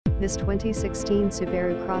This 2016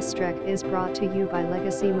 Subaru Crosstrek is brought to you by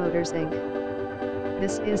Legacy Motors Inc.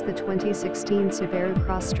 This is the 2016 Subaru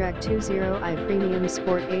Crosstrek 20i Premium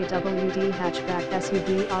Sport AWD Hatchback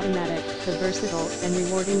SUV Automatic, the versatile and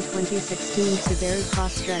rewarding 2016 Subaru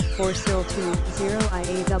Crosstrek 4CL 20i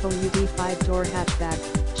AWD 5-door hatchback,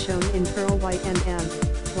 shown in pearl white and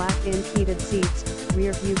black in heated seats,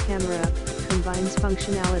 rear view camera, combines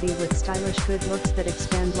functionality with stylish good looks that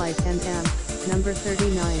expand life and number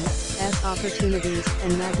 39's opportunities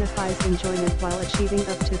and magnifies enjoyment while achieving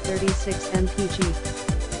up to 36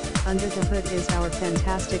 mpg. Under the hood is our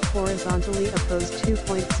fantastic horizontally opposed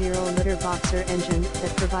 2.0-liter boxer engine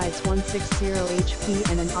that provides 160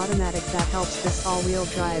 HP and an automatic that helps this all-wheel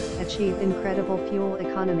drive achieve incredible fuel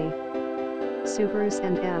economy. Subaru's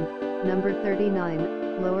and number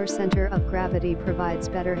 39, lower center of gravity provides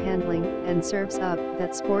better handling and serves up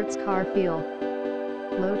that sports car feel.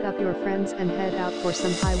 Load up your friends and head out for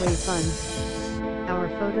some highway fun. Our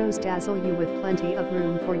photos dazzle you with plenty of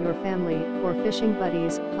room for your family or fishing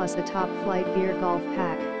buddies, plus a top-flight gear golf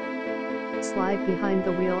pack. Slide behind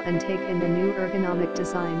the wheel and take in the new ergonomic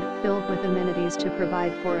design, filled with amenities to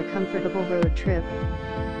provide for a comfortable road trip.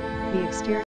 The exterior